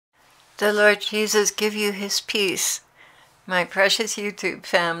The Lord Jesus give you his peace, my precious YouTube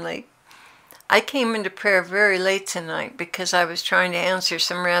family. I came into prayer very late tonight because I was trying to answer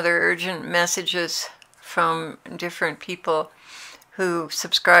some rather urgent messages from different people who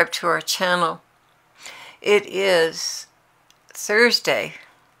subscribe to our channel. It is Thursday,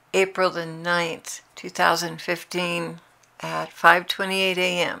 April the 9th, 2015 at 5:28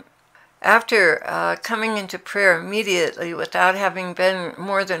 a.m. After coming into prayer immediately without having been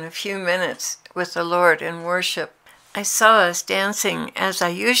more than a few minutes with the Lord in worship, I saw us dancing as I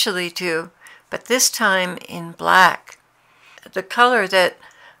usually do, but this time in black. The color that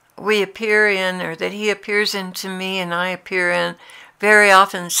we appear in, or that he appears into me and I appear in, very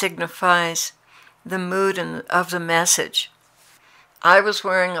often signifies the mood of the message. I was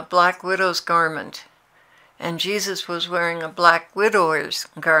wearing a black widow's garment, and Jesus was wearing a black widower's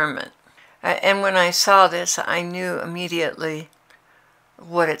garment. And when I saw this, I knew immediately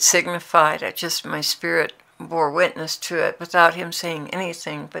what it signified. My spirit bore witness to it without him saying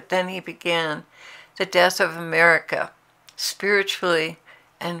anything. But then he began the death of America, spiritually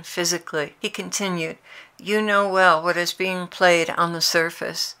and physically. He continued, "You know well what is being played on the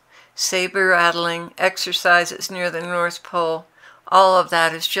surface. Saber rattling, exercises near the North Pole, all of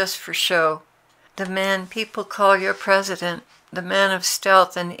that is just for show. The man people call your president, the man of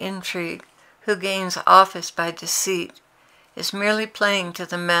stealth and intrigue, who gains office by deceit, is merely playing to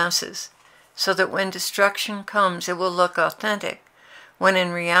the masses, so that when destruction comes it will look authentic, when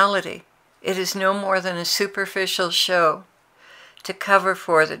in reality it is no more than a superficial show, to cover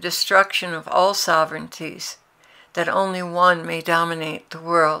for the destruction of all sovereignties, that only one may dominate the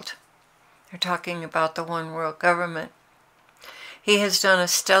world." They're talking about the one world government. "He has done a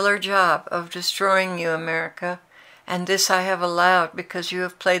stellar job of destroying you, America, and this I have allowed because you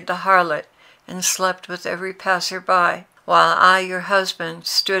have played the harlot and slept with every passer-by, while I, your husband,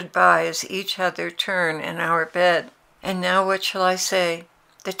 stood by as each had their turn in our bed. And now what shall I say?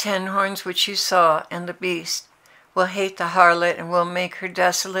 The 10 horns which you saw, and the beast, will hate the harlot, and will make her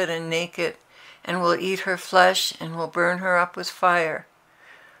desolate and naked, and will eat her flesh, and will burn her up with fire.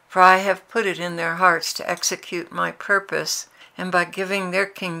 For I have put it in their hearts to execute my purpose, and by giving their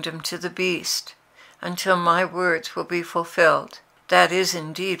kingdom to the beast, until my words will be fulfilled. That is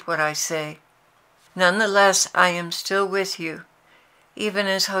indeed what I say. Nonetheless, I am still with you, even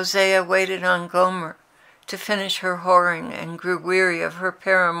as Hosea waited on Gomer to finish her whoring and grew weary of her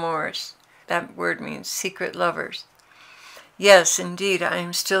paramours." That word means secret lovers. "Yes, indeed, I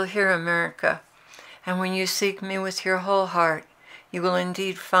am still here, America, and when you seek me with your whole heart, you will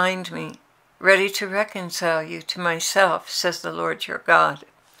indeed find me, ready to reconcile you to myself, says the Lord your God.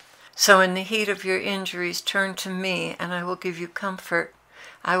 So in the heat of your injuries, turn to me, and I will give you comfort.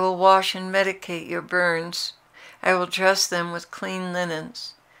 I will wash and medicate your burns. I will dress them with clean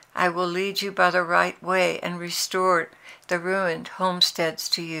linens. I will lead you by the right way and restore the ruined homesteads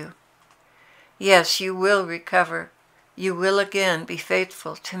to you. Yes, you will recover. You will again be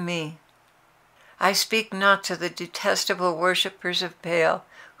faithful to me. I speak not to the detestable worshippers of Baal,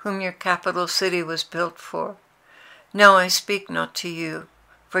 whom your capital city was built for. No, I speak not to you,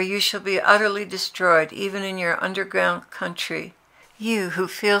 for you shall be utterly destroyed even in your underground country. You who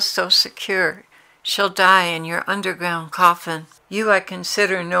feel so secure shall die in your underground coffin. You I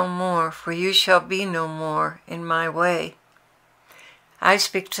consider no more, for you shall be no more in my way. I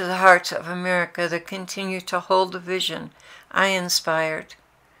speak to the hearts of America that continue to hold the vision I inspired,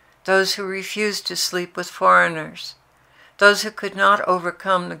 those who refused to sleep with foreigners, those who could not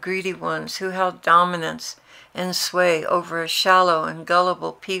overcome the greedy ones who held dominance and sway over a shallow and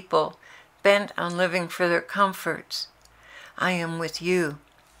gullible people bent on living for their comforts. I am with you.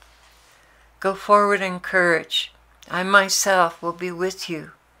 Go forward in courage. I myself will be with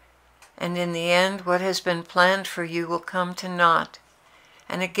you. And in the end, what has been planned for you will come to naught.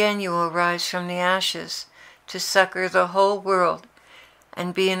 And again you will rise from the ashes to succor the whole world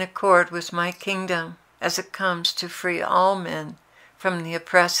and be in accord with my kingdom as it comes to free all men from the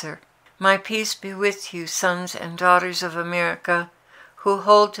oppressor. My peace be with you, sons and daughters of America, who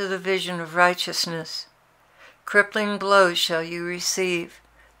hold to the vision of righteousness. Crippling blows shall you receive,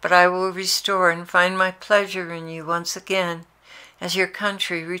 but I will restore and find my pleasure in you once again, as your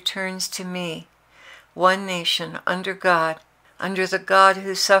country returns to me, one nation under God, under the God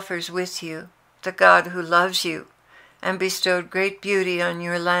who suffers with you, the God who loves you, and bestowed great beauty on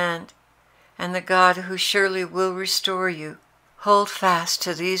your land, and the God who surely will restore you. Hold fast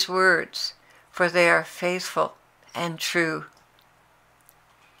to these words, for they are faithful and true."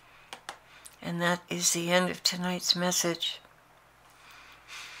 And that is the end of tonight's message.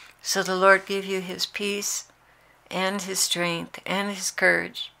 So the Lord give you his peace and his strength and his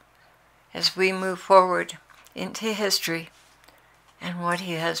courage as we move forward into history and what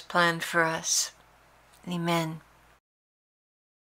He has planned for us. Amen.